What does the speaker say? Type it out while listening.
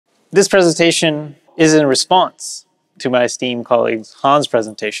This presentation is in response to my esteemed colleague Han's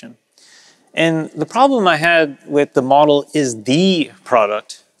presentation. And the problem I had with the model is the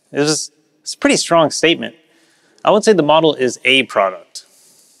product, it's a pretty strong statement. I would say the model is a product.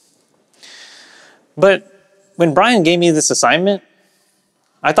 But when Brian gave me this assignment,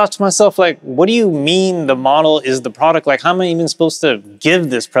 I thought to myself, like, what do you mean the model is the product? Like, how am I even supposed to give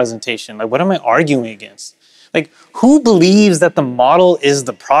this presentation? Like, what am I arguing against? Like, who believes that the model is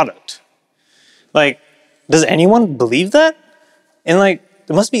the product? Like, does anyone believe that? And like,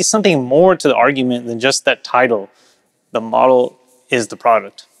 there must be something more to the argument than just that title, the model is the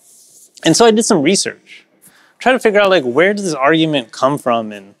product. And so I did some research, trying to figure out, like, where does this argument come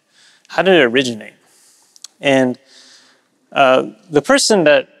from and how did it originate? And the person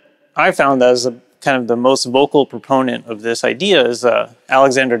that I found as kind of the most vocal proponent of this idea is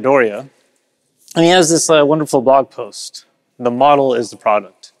Alexander Doria. And he has this wonderful blog post, "The model is the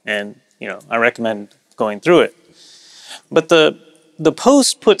product." And I recommend going through it. But the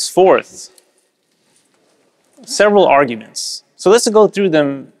post puts forth several arguments. So let's go through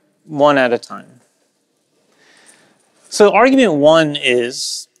them one at a time. So argument one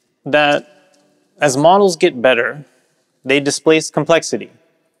is that as models get better, they displace complexity.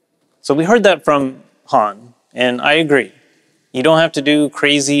 So we heard that from Han, and I agree. You don't have to do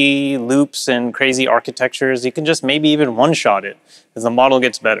crazy loops and crazy architectures. You can just maybe even one-shot it as the model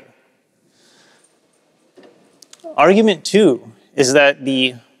gets better. Argument two is that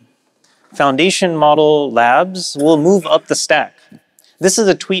the foundation model labs will move up the stack. This is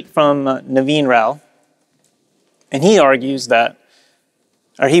a tweet from Naveen Rao, and he argues that,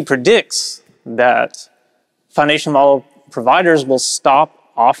 or he predicts that foundation model providers will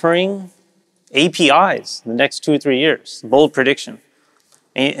stop offering APIs in the next 2 or 3 years. Bold prediction.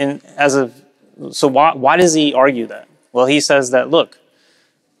 So why does he argue that? Well, he says that, look,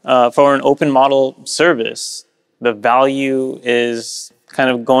 for an open model service, the value is kind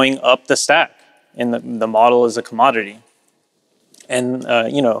of going up the stack, and the model is a commodity. And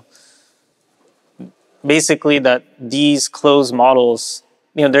basically that these closed models,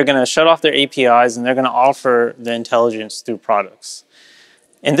 they're going to shut off their APIs and they're going to offer the intelligence through products.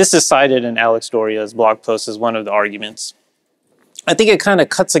 And this is cited in Alex Doria's blog post as one of the arguments. I think it kind of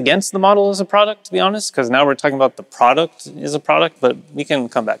cuts against the model as a product, to be honest, because now we're talking about the product is a product, but we can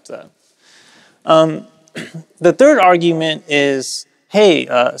come back to that. The third argument is, hey,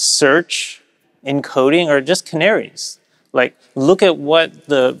 search, encoding are just canaries. Like, look at what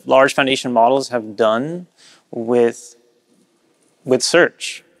the large foundation models have done with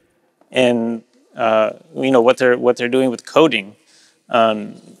search, and what they're doing with coding.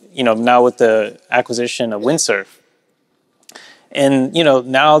 Now with the acquisition of Windsurf, and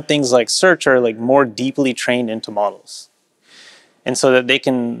now things like search are like more deeply trained into models, and so that they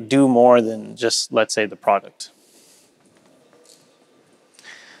can do more than just, let's say, the product.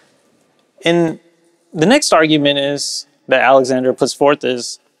 And the next argument is that Alexander puts forth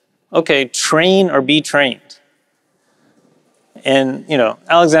is, okay, train or be trained. And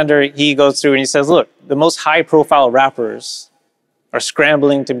Alexander, he goes through and he says, look, the most high-profile rappers are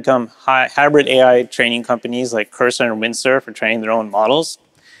scrambling to become hybrid AI training companies like Cursor and Windsurf for training their own models.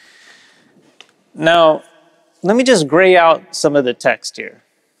 Now, let me just gray out some of the text here.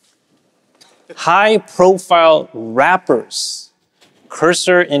 High-profile rappers,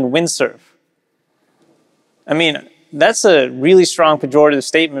 Cursor and Windsurf. I mean, that's a really strong pejorative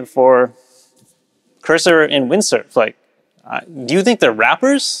statement for Cursor and Windsurf. Like, do you think they're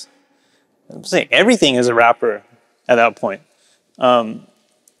rappers? I'm saying everything is a rapper at that point.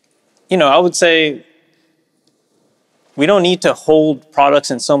 I would say we don't need to hold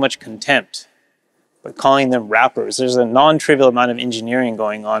products in so much contempt by calling them rappers. There's a non-trivial amount of engineering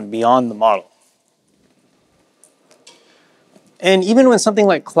going on beyond the model. And even with something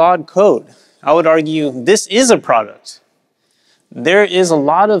like Claude Code, I would argue this is a product. There is a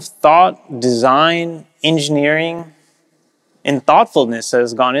lot of thought, design, engineering, and thoughtfulness that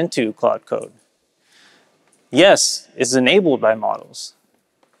has gone into Claude Code. Yes, it's enabled by models,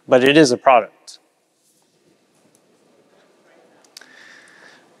 but it is a product.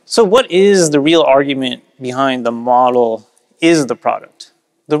 So what is the real argument behind the model is the product?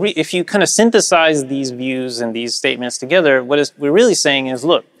 If you kind of synthesize these views and these statements together, what we're really saying is,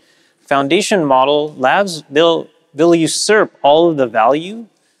 look, foundation model labs, they'll usurp all of the value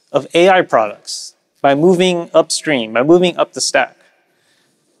of AI products by moving upstream, by moving up the stack.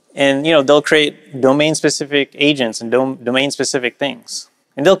 And they'll create domain-specific agents and domain-specific things.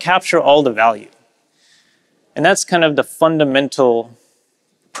 And they'll capture all the value. And that's kind of the fundamental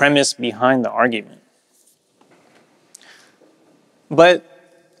premise behind the argument. But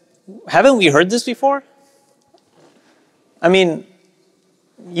haven't we heard this before? I mean,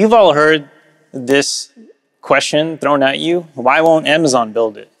 you've all heard this question thrown at you. Why won't Amazon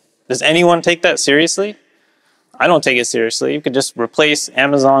build it? Does anyone take that seriously? I don't take it seriously. You could just replace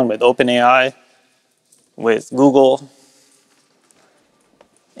Amazon with OpenAI, with Google.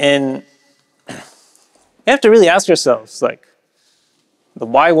 And you have to really ask yourselves, like,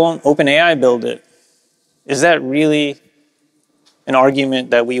 why won't OpenAI build it? Is that really an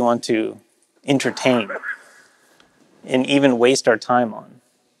argument that we want to entertain and even waste our time on?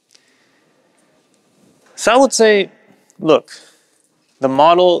 So I would say, look, the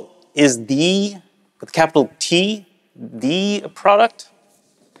model is the, with capital T, the product.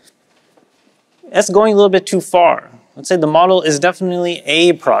 That's going a little bit too far. Let's say the model is definitely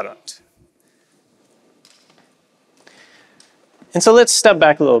a product. And so let's step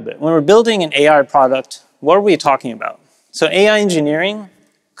back a little bit. When we're building an AI product, what are we talking about? So AI engineering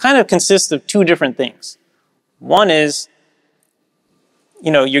kind of consists of two different things. One is,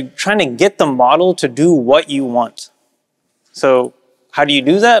 you're trying to get the model to do what you want. So how do you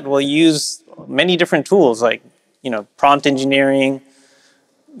do that? Well, you use many different tools like, prompt engineering.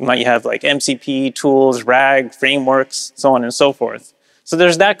 You might have like MCP tools, RAG, frameworks, so on and so forth. So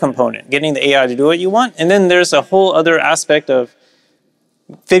there's that component, getting the AI to do what you want. And then there's a whole other aspect of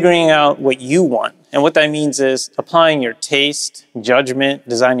figuring out what you want. And what that means is applying your taste, judgment,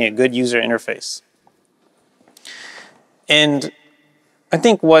 designing a good user interface. And I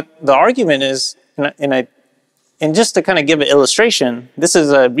think what the argument is, and just to kind of give an illustration, this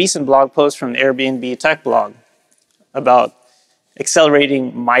is a recent blog post from the Airbnb tech blog about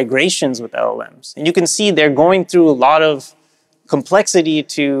accelerating migrations with LLMs. And you can see they're going through a lot of complexity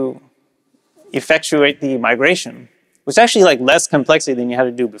to effectuate the migration, which is actually like less complexity than you had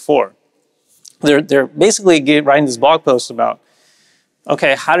to do before. They're basically writing this blog post about,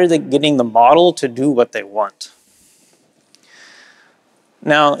 okay, how are they getting the model to do what they want?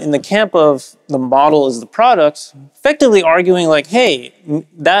 Now, in the camp of the model is the product, effectively arguing like, hey,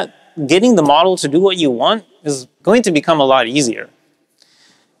 that getting the model to do what you want is going to become a lot easier.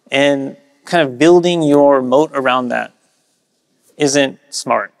 And kind of building your moat around that isn't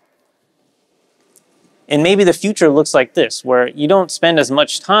smart. And maybe the future looks like this, where you don't spend as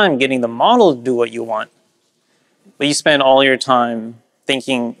much time getting the model to do what you want, but you spend all your time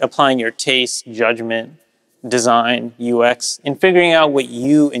thinking, applying your taste, judgment, design, UX, and figuring out what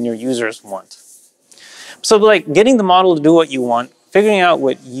you and your users want. So like getting the model to do what you want, figuring out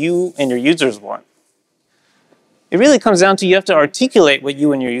what you and your users want. It really comes down to you have to articulate what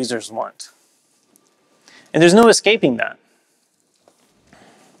you and your users want. And there's no escaping that.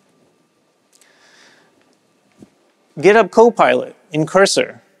 GitHub Copilot in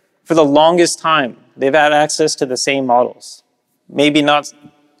Cursor, for the longest time, they've had access to the same models. Maybe not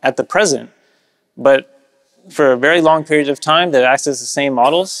at the present, but for a very long period of time, they've accessed the same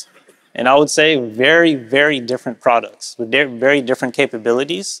models. And I would say very, very different products with very different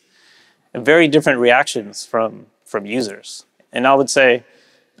capabilities and very different reactions from users. And I would say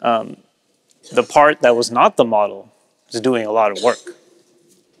the part that was not the model is doing a lot of work.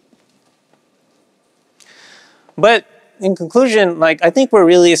 But in conclusion, I think we're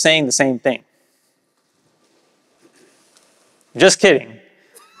really saying the same thing. Just kidding.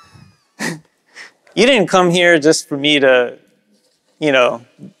 You didn't come here just for me to,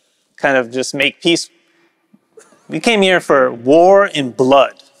 kind of just make peace. We came here for war and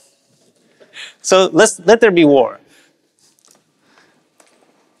blood. So let there be war.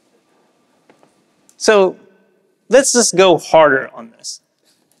 So let's just go harder on this.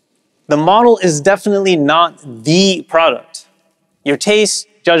 The model is definitely not the product. Your taste,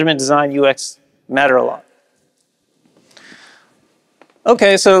 judgment, design, UX matter a lot.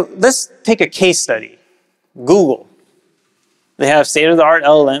 Okay, so let's take a case study. Google. They have state-of-the-art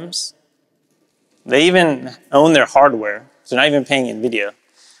LLMs. They even own their hardware, so they're not even paying NVIDIA.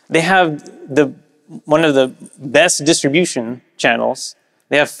 They have one of the best distribution channels.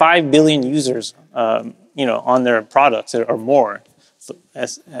 They have 5 billion users, on their products or more. So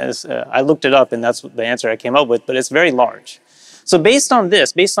I looked it up, and that's the answer I came up with, but it's very large. So based on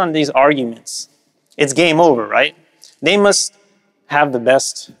these arguments, it's game over, right? They must have the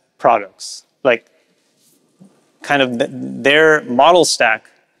best products. Their model stack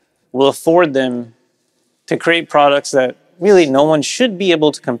will afford them to create products that really no one should be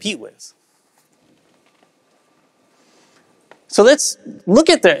able to compete with. So let's look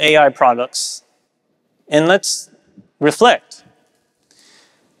at their AI products and let's reflect.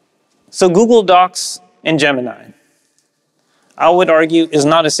 So Google Docs and Gemini, I would argue, is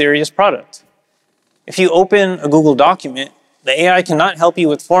not a serious product. If you open a Google document, The AI cannot help you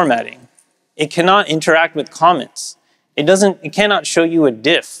with formatting. It cannot interact with comments. It cannot show you a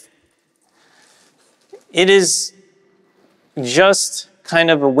diff. It is just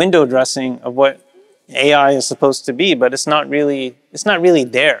kind of a window dressing of what AI is supposed to be, but it's not really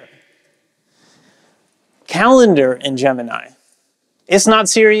there. Calendar in Gemini. It's not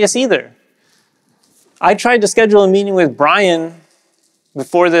serious either. I tried to schedule a meeting with Brian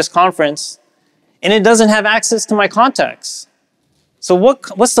before this conference, and it doesn't have access to my contacts. So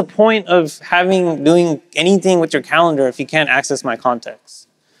what's the point of doing anything with your calendar if you can't access my contacts?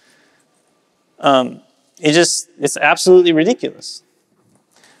 It's absolutely ridiculous.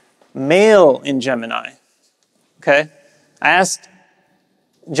 Mail in Gemini, okay? I asked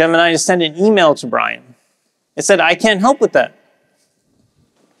Gemini to send an email to Brian. It said, I can't help with that.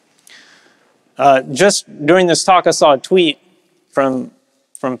 Just during this talk, I saw a tweet from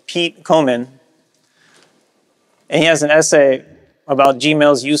Pete Koman, and he has an essay about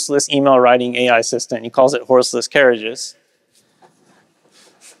Gmail's useless email writing AI assistant. He calls it horseless carriages.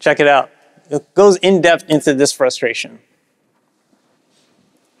 Check it out. It goes in depth into this frustration.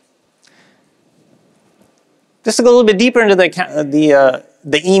 Just to go a little bit deeper into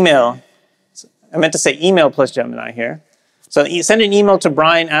the email. I meant to say email plus Gemini here. So you send an email to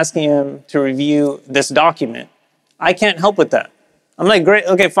Brian asking him to review this document. I can't help with that. I'm like, great,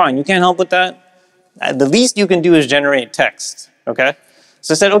 okay, fine, you can't help with that. The least you can do is generate text, okay?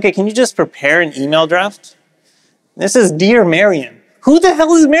 So I said, okay, can you just prepare an email draft? This is Dear Marion. Who the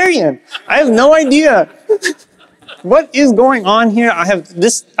hell is Marion? I have no idea. What is going on here? I don't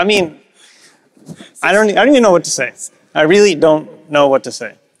even know what to say. I really don't know what to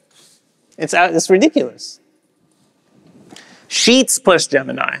say. It's ridiculous. Sheets plus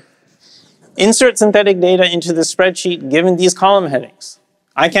Gemini. Insert synthetic data into the spreadsheet given these column headings.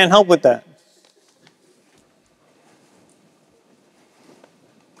 I can't help with that.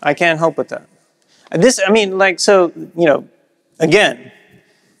 I can't help with that. Again,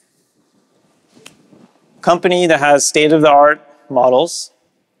 company that has state-of-the-art models,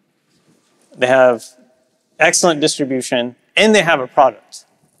 they have excellent distribution, and they have a product.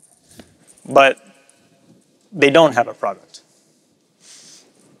 But they don't have a product.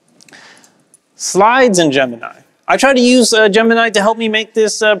 Slides in Gemini. I tried to use Gemini to help me make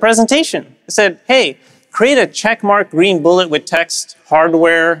this presentation. I said, hey, create a checkmark green bullet with text,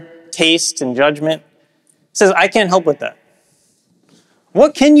 hardware, taste, and judgment. It says, I can't help with that.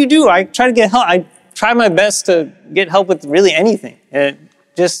 What can you do? I try to get help. I try my best to get help with really anything, and it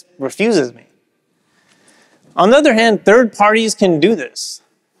just refuses me. On the other hand, third parties can do this.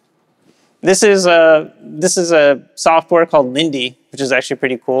 This is a software called Lindy, which is actually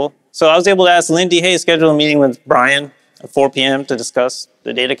pretty cool. So I was able to ask Lindy, hey, schedule a meeting with Brian at 4 p.m. to discuss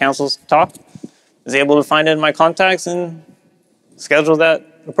the data council's talk. I was able to find it in my contacts and schedule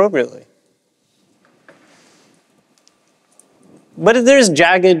that appropriately. But there's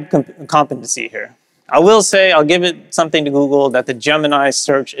jagged competency here. I will say, I'll give it something to Google that the Gemini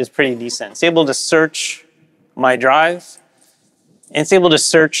search is pretty decent. It's able to search my drive, and it's able to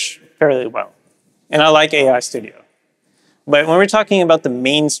search fairly well. And I like AI Studio. But when we're talking about the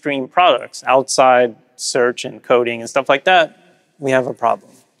mainstream products, outside search and coding and stuff like that, we have a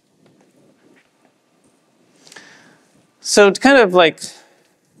problem. So to kind of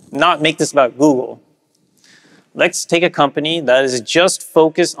not make this about Google, let's take a company that is just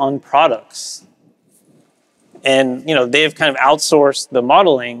focused on products. And they've kind of outsourced the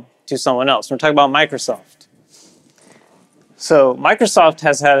modeling to someone else. We're talking about Microsoft. So Microsoft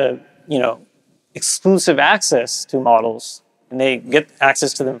has had exclusive access to models, and they get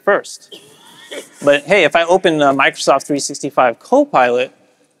access to them first. But hey, if I open Microsoft 365 Copilot,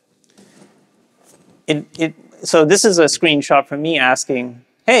 so this is a screenshot from me asking,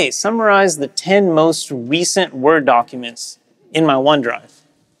 hey, summarize the 10 most recent Word documents in my OneDrive.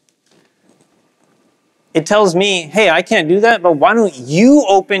 It tells me, hey, I can't do that, but why don't you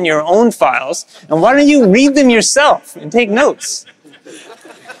open your own files, and why don't you read them yourself and take notes?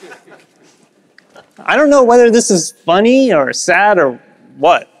 I don't know whether this is funny or sad or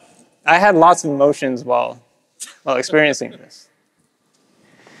what. I had lots of emotions while experiencing this.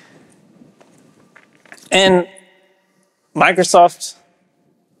 And Microsoft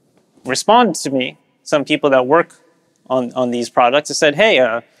responded to me, some people that work on these products, and said,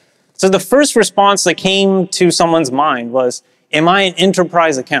 hey, so the first response that came to someone's mind was, am I an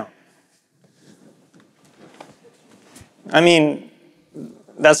enterprise account? I mean,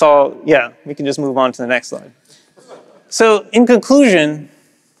 that's all, yeah, we can just move on to the next slide. So in conclusion,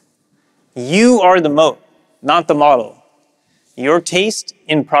 you are the moat, not the model. Your taste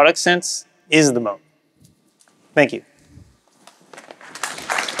in product sense is the moat. Thank you.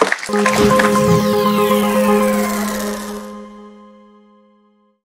 you.